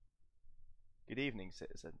Good evening,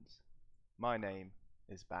 citizens. My name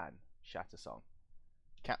is Ban Shattersong,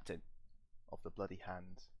 captain of the Bloody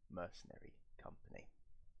Hands Mercenary Company.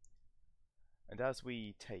 And as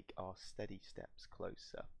we take our steady steps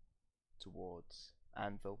closer towards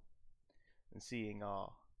Anvil and seeing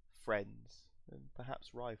our friends and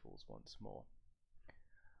perhaps rivals once more,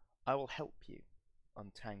 I will help you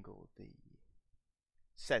untangle the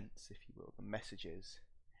sense, if you will, the messages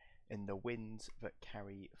in the winds that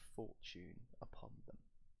carry fortune upon them.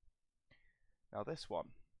 Now this one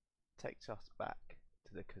takes us back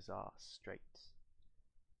to the Khazar Straits,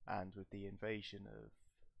 and with the invasion of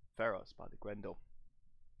Feroz by the Grendel,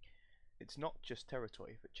 it's not just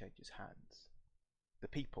territory that changes hands. The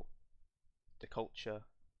people, the culture,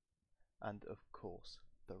 and of course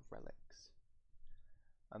the relics.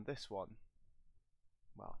 And this one,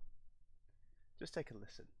 well, just take a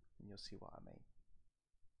listen and you'll see what I mean.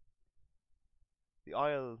 The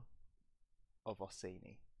Isle of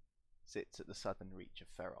Orsini sits at the southern reach of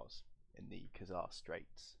Feroz in the Khazar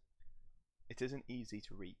Straits. It isn't easy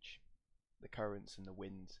to reach. The currents and the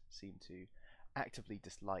winds seem to actively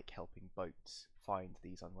dislike helping boats find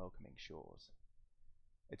these unwelcoming shores.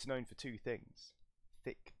 It's known for two things: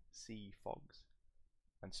 thick sea fogs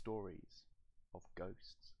and stories of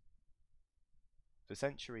ghosts. For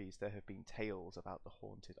centuries there have been tales about the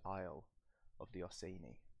haunted Isle of the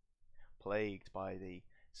Orsini, plagued by the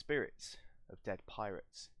spirits of dead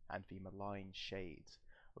pirates and the malign shades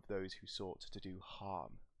of those who sought to do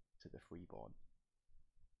harm to the freeborn.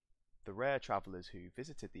 The rare travellers who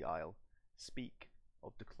visited the isle speak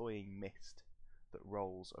of the cloying mist that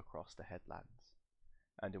rolls across the headlands,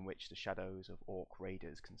 and in which the shadows of orc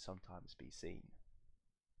raiders can sometimes be seen.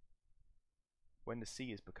 When the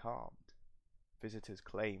sea is becalmed, visitors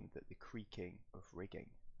claim that the creaking of rigging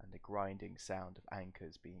and the grinding sound of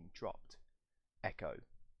anchors being dropped echo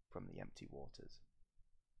from the empty waters.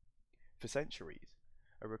 For centuries,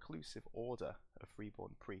 a reclusive order of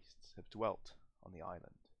freeborn priests have dwelt on the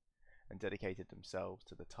island and dedicated themselves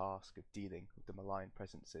to the task of dealing with the malign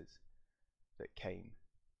presences that came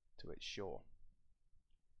to its shore.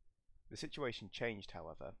 The situation changed,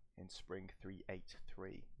 however, in spring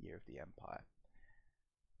 383, year of the Empire,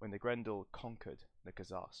 when the Grendel conquered the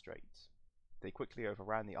Khazar Straits. They quickly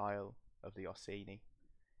overran the Isle of the Orsini,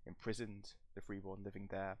 imprisoned the freeborn living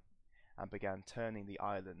there, and began turning the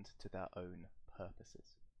island to their own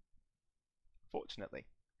purposes. Fortunately,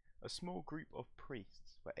 a small group of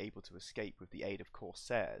priests were able to escape with the aid of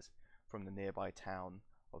corsairs from the nearby town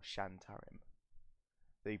of Shantarim.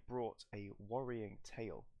 They brought a worrying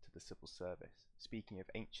tale to the civil service, speaking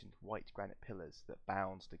of ancient white granite pillars that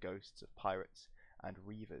bound the ghosts of pirates and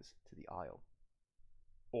reavers to the isle.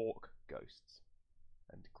 Orc ghosts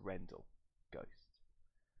and Grendel ghosts.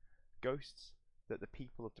 Ghosts that the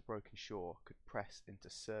people of the Broken Shore could press into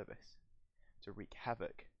service to wreak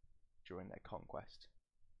havoc during their conquest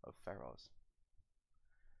of Feroz.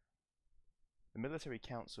 The military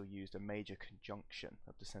council used a major conjunction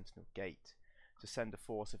of the Sentinel Gate to send a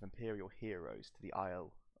force of imperial heroes to the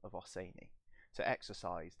Isle of Orsini to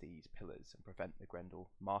exorcise these pillars and prevent the Grendel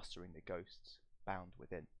mastering the ghosts bound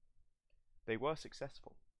within. They were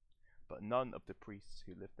successful, but none of the priests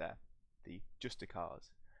who lived there, the Justicars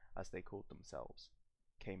as they called themselves,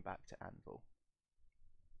 came back to Anvil.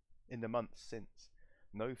 In the months since,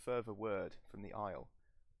 no further word from the Isle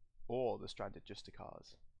or the stranded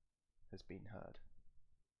Justicars has been heard.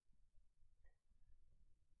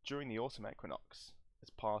 During the autumn equinox, as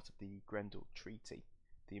part of the Grendel Treaty,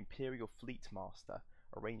 the Imperial Fleet Master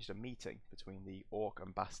arranged a meeting between the Orc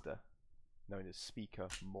ambassador, known as Speaker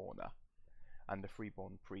Morna, and the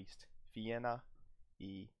freeborn priest Fiena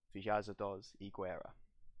y Villazados y Guerra,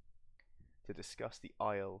 to discuss the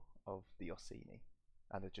Isle of the Orsini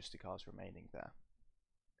and the Justicars remaining there.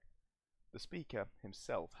 The speaker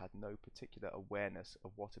himself had no particular awareness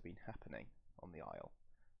of what had been happening on the isle,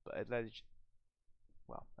 but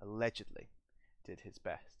allegedly did his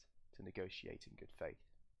best to negotiate in good faith.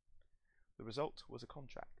 The result was a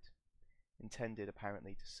contract, intended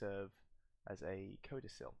apparently to serve as a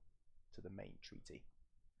codicil to the main treaty,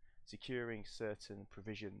 securing certain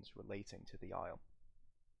provisions relating to the isle.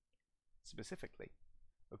 Specifically,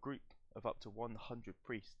 a group of up to 100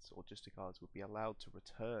 priests or Justicars would be allowed to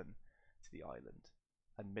return to the island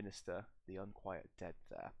and minister the unquiet dead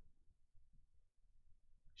there.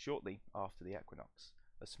 Shortly after the equinox,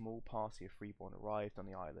 a small party of freeborn arrived on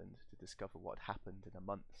the island to discover what had happened in the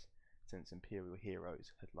months since imperial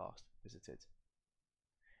heroes had last visited.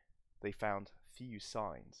 They found few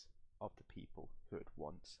signs of the people who had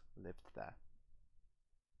once lived there.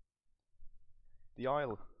 The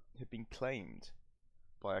isle had been claimed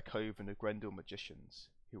by a coven of Grendel magicians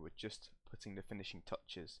who were just putting the finishing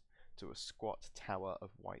touches to a squat tower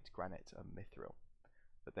of white granite and mithril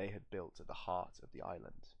that they had built at the heart of the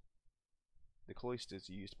island. The cloisters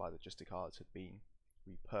used by the Justicars had been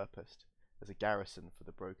repurposed as a garrison for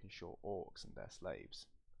the Broken Shore orcs and their slaves.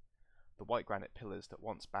 The white granite pillars that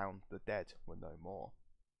once bound the dead were no more.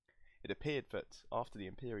 It appeared that after the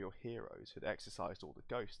Imperial heroes had exorcised all the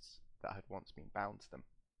ghosts that had once been bound to them,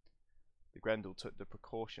 the Grendel took the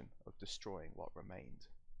precaution of destroying what remained.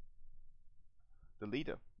 The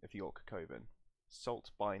leader of the Orc Coven,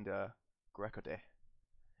 Saltbinder Grekodeh,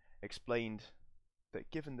 explained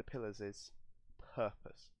that given the pillars'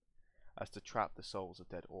 purpose as to trap the souls of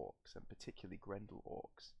dead orcs, and particularly Grendel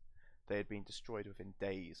orcs, they had been destroyed within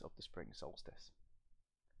days of the spring solstice.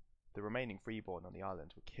 The remaining freeborn on the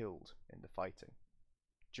island were killed in the fighting,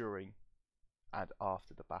 during and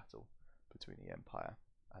after the battle between the Empire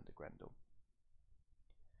and the Grendel.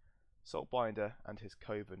 Saltbinder and his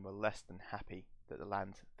coven were less than happy that the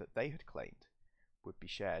land that they had claimed would be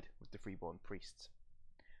shared with the freeborn priests,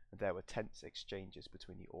 and there were tense exchanges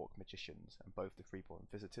between the orc magicians and both the freeborn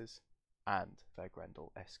visitors and their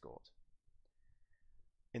Grendel escort.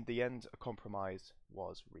 In the end, a compromise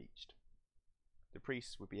was reached. The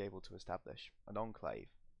priests would be able to establish an enclave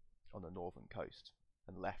on the northern coast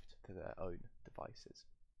and left to their own devices,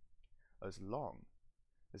 as long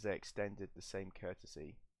as they extended the same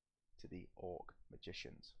courtesy to the orc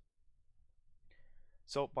magicians.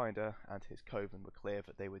 Saltbinder and his coven were clear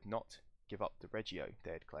that they would not give up the Regio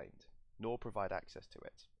they had claimed, nor provide access to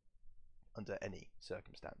it, under any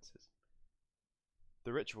circumstances.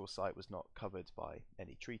 The ritual site was not covered by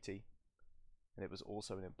any treaty, and it was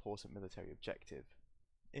also an important military objective,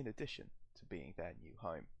 in addition to being their new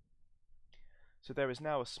home. So there is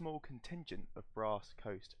now a small contingent of Brass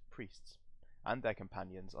Coast priests and their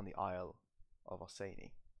companions on the Isle of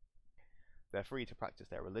Orsini. They're free to practice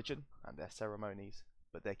their religion and their ceremonies,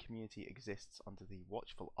 but their community exists under the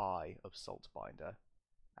watchful eye of Saltbinder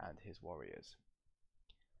and his warriors.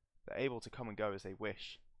 They're able to come and go as they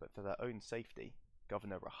wish, but for their own safety,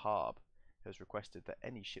 Governor Rahab has requested that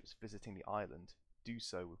any ships visiting the island do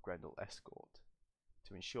so with Grendel escort,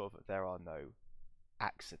 to ensure that there are no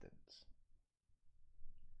accidents.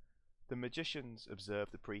 The magicians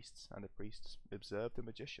observe the priests, and the priests observe the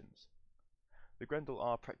magicians. The Grendel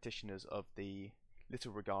are practitioners of the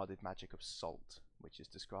little regarded magic of salt, which is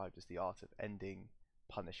described as the art of ending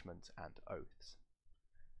punishment and oaths.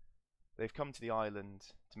 They've come to the island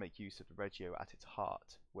to make use of the Regio at its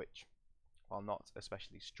heart, which, while not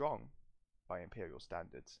especially strong by imperial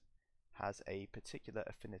standards, has a particular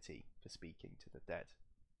affinity for speaking to the dead.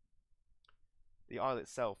 The isle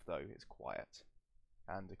itself, though, is quiet,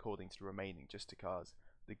 and according to the remaining Justicars,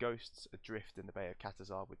 the ghosts adrift in the Bay of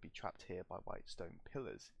Catazar would be trapped here by white stone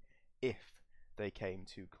pillars if they came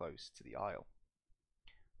too close to the isle.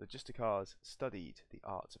 The Justicars studied the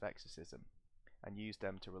arts of exorcism and used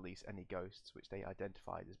them to release any ghosts which they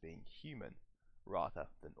identified as being human rather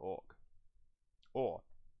than orc, or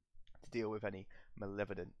to deal with any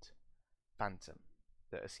malevolent phantom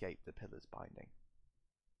that escaped the pillars' binding.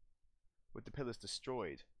 With the pillars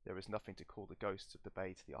destroyed, there is nothing to call the ghosts of the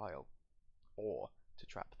bay to the isle, or to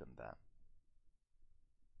trap them there.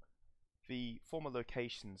 The former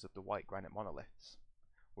locations of the white granite monoliths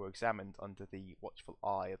were examined under the watchful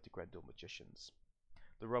eye of the Grendel magicians.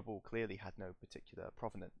 The rubble clearly had no particular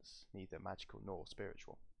provenance, neither magical nor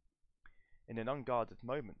spiritual. In an unguarded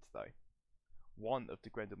moment, though, one of the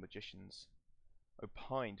Grendel magicians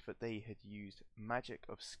opined that they had used magic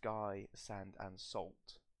of sky, sand, and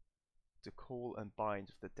salt to call and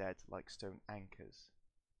bind the dead like stone anchors,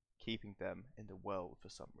 keeping them in the world for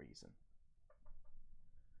some reason.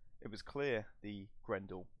 It was clear the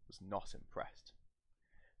Grendel was not impressed.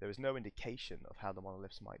 There is no indication of how the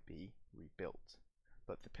monoliths might be rebuilt,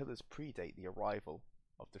 but the pillars predate the arrival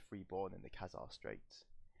of the freeborn in the Khazar Straits,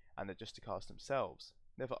 and the Justicars themselves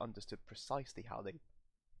never understood precisely how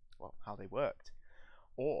they worked,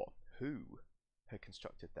 or who had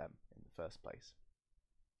constructed them in the first place.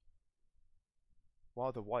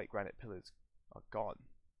 While the white granite pillars are gone,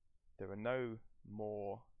 there are no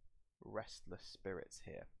more restless spirits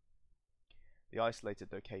here. The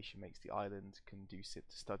isolated location makes the island conducive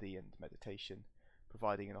to study and meditation,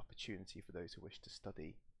 providing an opportunity for those who wish to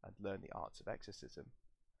study and learn the arts of exorcism,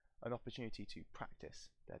 an opportunity to practice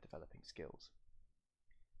their developing skills.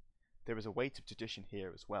 There is a weight of tradition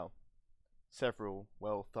here as well. Several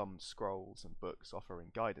well-thumbed scrolls and books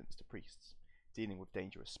offering guidance to priests dealing with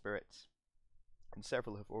dangerous spirits, and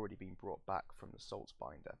several have already been brought back from the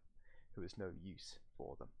Saltbinder, who has no use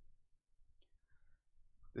for them.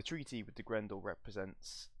 The treaty with the Grendel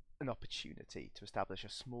represents an opportunity to establish a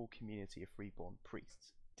small community of freeborn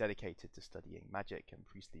priests dedicated to studying magic and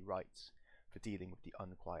priestly rites for dealing with the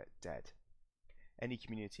unquiet dead. Any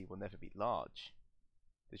community will never be large.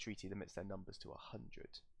 The treaty limits their numbers to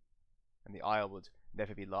 100, and the Isle would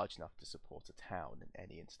never be large enough to support a town in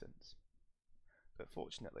any instance. But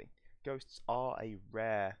fortunately, ghosts are a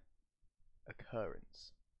rare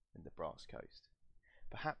occurrence in the Brass Coast.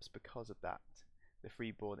 Perhaps because of that, the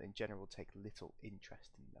freeborn in general take little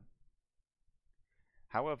interest in them.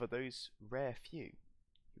 However, those rare few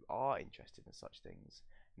who are interested in such things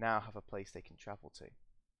now have a place they can travel to,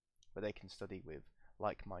 where they can study with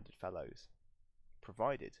like-minded fellows,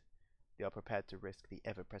 provided they are prepared to risk the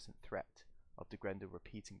ever-present threat of the Grendel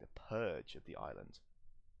repeating the purge of the island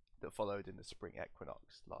that followed in the spring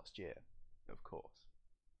equinox last year, of course.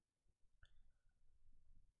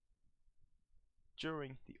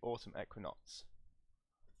 During the autumn equinox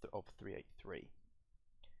of 383,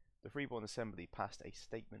 the Freeborn Assembly passed a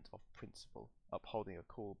statement of principle upholding a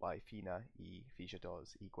call by Fina y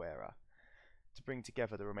Fijados y Guerra to bring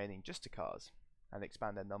together the remaining Justicars and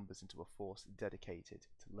expand their numbers into a force dedicated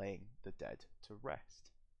to laying the dead to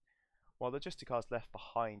rest. While the Justicars left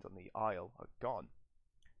behind on the Isle are gone,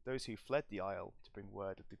 those who fled the Isle to bring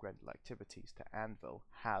word of the Grendel activities to Anvil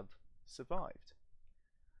have survived.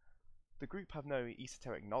 The group have no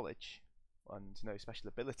esoteric knowledge and no special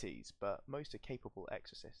abilities, but most are capable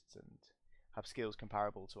exorcists and have skills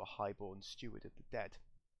comparable to a highborn steward of the dead.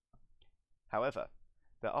 However,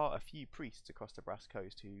 there are a few priests across the Brass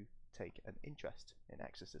Coast who take an interest in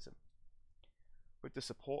exorcism. With the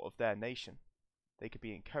support of their nation, they could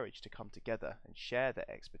be encouraged to come together and share their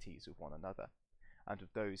expertise with one another, and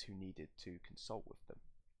with those who needed to consult with them.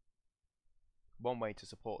 One way to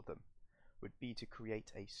support them would be to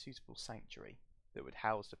create a suitable sanctuary that would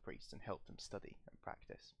house the priests and help them study and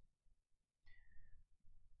practice.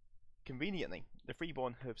 Conveniently, the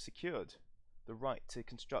Freeborn have secured the right to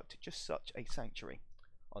construct just such a sanctuary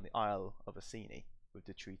on the Isle of Orsini with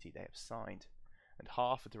the treaty they have signed, and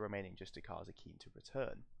half of the remaining Justicars are keen to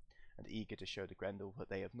return, and eager to show the Grendel that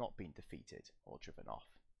they have not been defeated or driven off.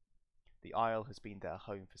 The Isle has been their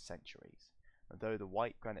home for centuries, and though the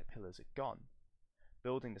white granite pillars are gone,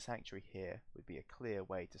 building the sanctuary here would be a clear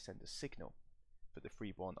way to send a signal that the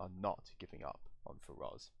Freeborn are not giving up on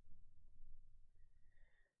Feroz.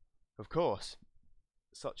 Of course,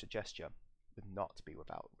 such a gesture would not be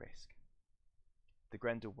without risk. The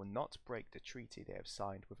Grendel will not break the treaty they have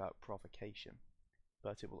signed without provocation,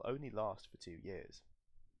 but it will only last for 2 years.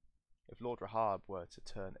 If Lord Rahab were to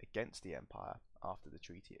turn against the Empire after the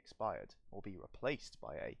treaty expired, or be replaced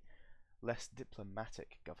by a less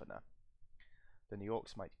diplomatic governor, then the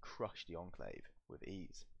Orcs might crush the Enclave with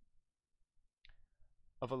ease.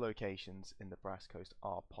 Other locations in the Brass Coast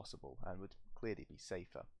are possible and would clearly be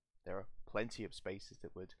safer. There are plenty of spaces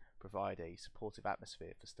that would provide a supportive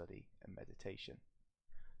atmosphere for study and meditation,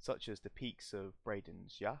 such as the peaks of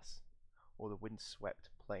Braden's Yas or the windswept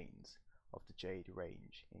plains of the Jade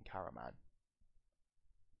Range in Karaman.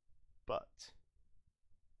 But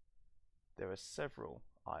there are several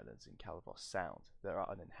islands in Calvos Sound that are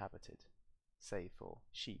uninhabited, save for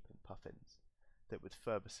sheep and puffins, that would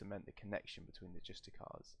further cement the connection between the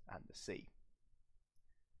Justicars and the sea.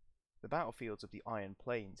 The battlefields of the Iron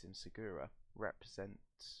Plains in Segura represent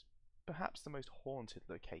perhaps the most haunted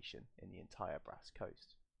location in the entire Brass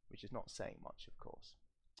Coast, which is not saying much, of course.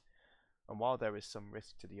 And while there is some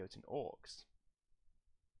risk to the Jotun Orcs,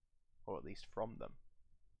 or at least from them,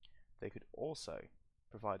 they could also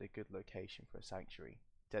provide a good location for a sanctuary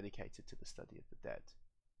dedicated to the study of the dead.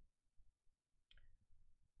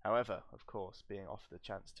 However, of course, being offered the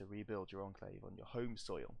chance to rebuild your enclave on your home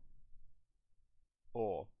soil,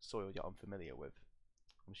 or soil you're unfamiliar with,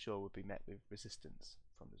 I'm sure would be met with resistance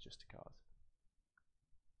from the Justicars.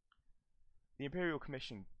 The Imperial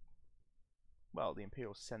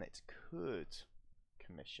Senate could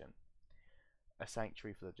commission a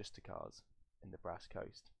sanctuary for the Justicars in the Brass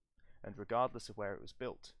Coast, and regardless of where it was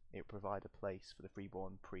built, it would provide a place for the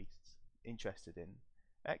freeborn priests interested in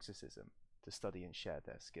exorcism to study and share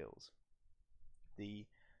their skills. The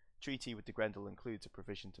treaty with the Grendel includes a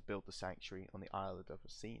provision to build the sanctuary on the island of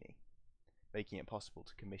Orsini, making it possible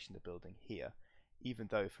to commission the building here, even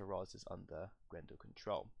though Feroz is under Grendel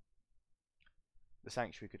control. The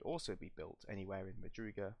sanctuary could also be built anywhere in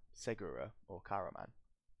Madruga, Segura, or Karaman,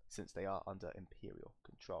 since they are under Imperial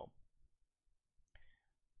control.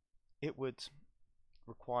 It would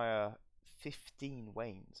require 15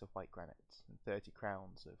 wains of white granite and 30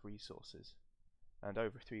 crowns of resources, and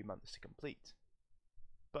over 3 months to complete.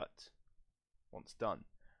 But, once done,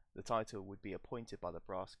 The title would be appointed by the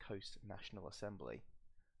Brass Coast National Assembly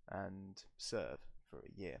and serve for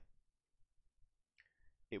a year.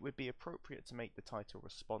 It would be appropriate to make the title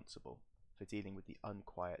responsible for dealing with the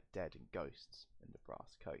unquiet dead and ghosts in the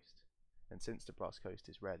Brass Coast, and since the Brass Coast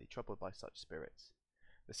is rarely troubled by such spirits,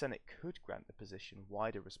 the Senate could grant the position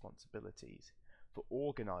wider responsibilities for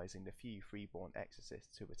organising the few freeborn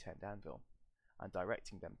exorcists who attend Anvil, and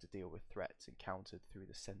directing them to deal with threats encountered through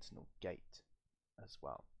the Sentinel Gate as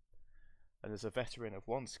well. And as a veteran of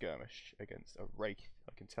one skirmish against a wraith,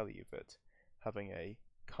 I can tell you that having a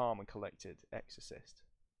calm and collected exorcist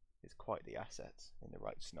is quite the asset in the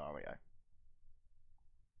right scenario.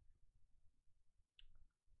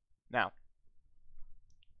 Now,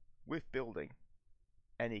 with building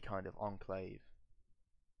any kind of enclave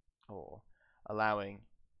or allowing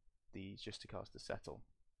the Justicars to settle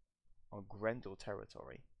on Grendel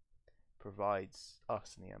territory provides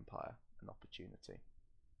us in the Empire an opportunity.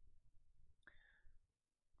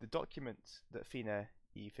 The document that Fina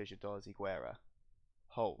y Fijados y Guerra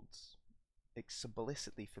holds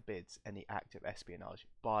explicitly forbids any act of espionage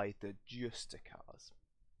by the Justicars.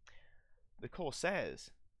 The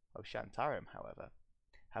Corsairs of Shantaram, however,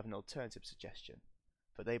 have an alternative suggestion,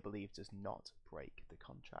 for they believe does not break the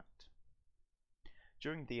contract.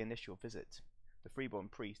 During the initial visit, the freeborn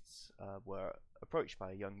priests were approached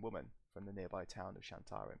by a young woman from the nearby town of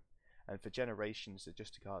Shantaram, and for generations the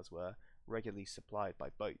Justicars were regularly supplied by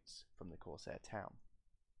boats from the Corsair town.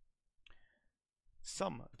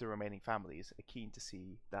 Some of the remaining families are keen to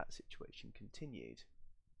see that situation continued,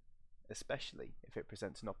 especially if it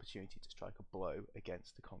presents an opportunity to strike a blow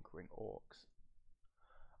against the conquering orcs.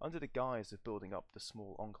 Under the guise of building up the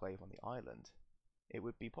small enclave on the island, it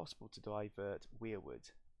would be possible to divert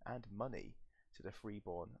weirwood and money to the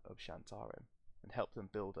freeborn of Shantaram and help them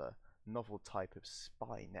build a novel type of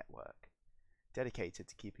spy network dedicated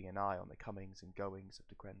to keeping an eye on the comings and goings of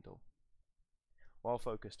the Grendel. While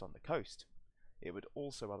focused on the coast, it would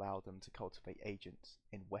also allow them to cultivate agents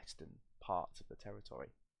in western parts of the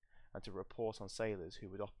territory and to report on sailors who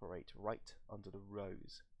would operate right under the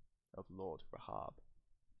rose of Lord Rahab,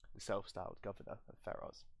 the self-styled governor of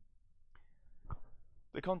Feroz.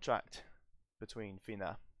 The contract between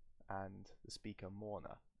Fina and the Speaker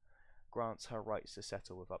Morna grants her rights to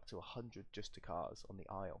settle with up to 100 Justicars on the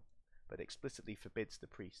Isle, but explicitly forbids the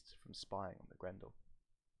priests from spying on the Grendel.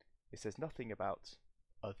 It says nothing about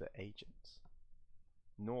other agents,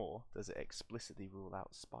 nor does it explicitly rule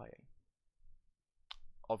out spying.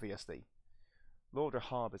 Obviously, Lord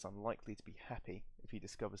Rahab is unlikely to be happy if he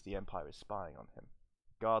discovers the Empire is spying on him,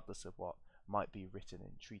 regardless of what might be written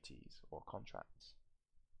in treaties or contracts.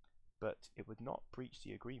 But it would not breach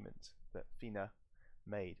the agreement that Fina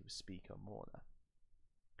made with Speaker Morna.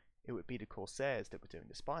 It would be the Corsairs that were doing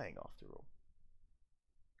the spying after all.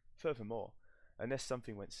 Furthermore, unless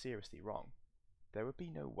something went seriously wrong, there would be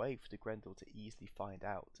no way for the Grendel to easily find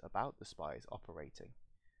out about the spies operating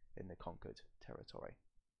in the conquered territory.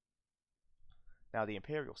 Now, the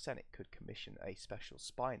Imperial Senate could commission a special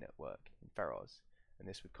spy network in Feroz, and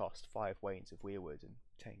this would cost 5 wains of weirwood and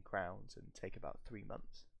 10 crowns and take about 3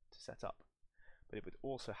 months to set up. But it would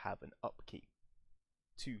also have an upkeep,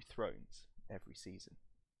 2 thrones every season.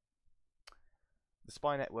 The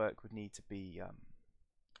spy network would need to be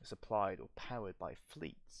supplied or powered by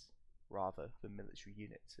fleets rather than military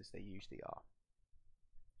units as they usually are.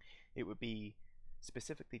 It would be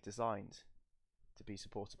specifically designed to be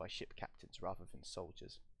supported by ship captains rather than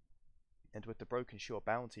soldiers. And with the Broken Shore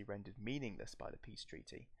bounty rendered meaningless by the peace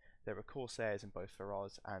treaty, there are Corsairs in both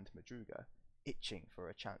Feroz and Madruga itching for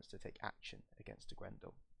a chance to take action against the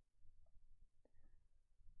Grendel.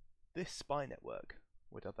 This spy network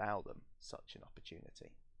would allow them such an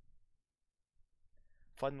opportunity.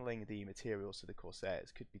 Funneling the materials to the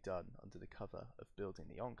Corsairs could be done under the cover of building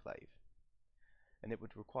the Enclave, and it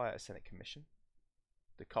would require a Senate commission,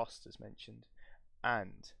 the cost as mentioned,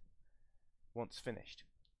 and once finished,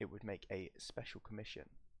 it would make a special commission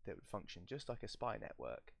that would function just like a spy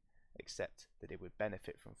network, except that it would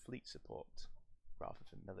benefit from fleet support rather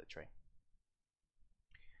than military.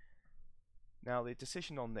 Now, the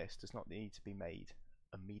decision on this does not need to be made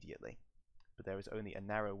immediately, but there is only a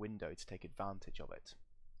narrow window to take advantage of it.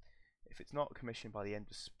 If it's not commissioned by the end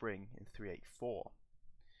of spring in 384,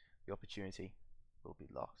 the opportunity will be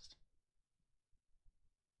lost.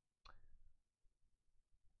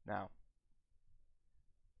 Now,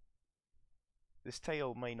 this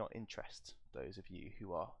tale may not interest those of you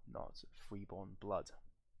who are not freeborn blood.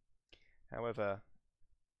 However,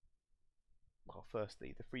 well,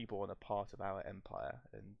 firstly, the freeborn are part of our empire,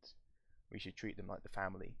 and we should treat them like the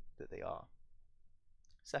family that they are.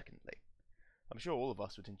 Secondly, I'm sure all of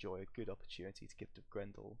us would enjoy a good opportunity to give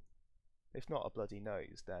Grendel, if not a bloody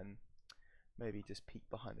nose, then maybe just peek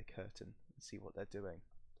behind the curtain and see what they're doing.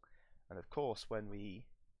 And of course, when we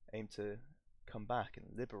aim to come back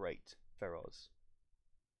and liberate Feroz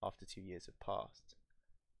after 2 years have passed,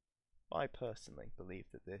 I personally believe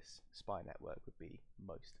that this spy network would be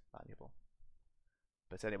most valuable.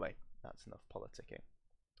 But anyway, that's enough politicking.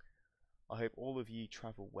 I hope all of you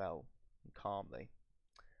travel well and calmly,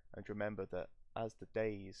 and remember that as the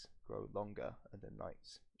days grow longer and the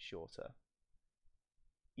nights shorter,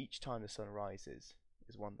 each time the sun rises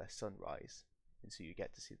is one less sunrise, and so you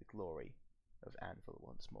get to see the glory of Anvil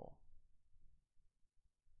once more.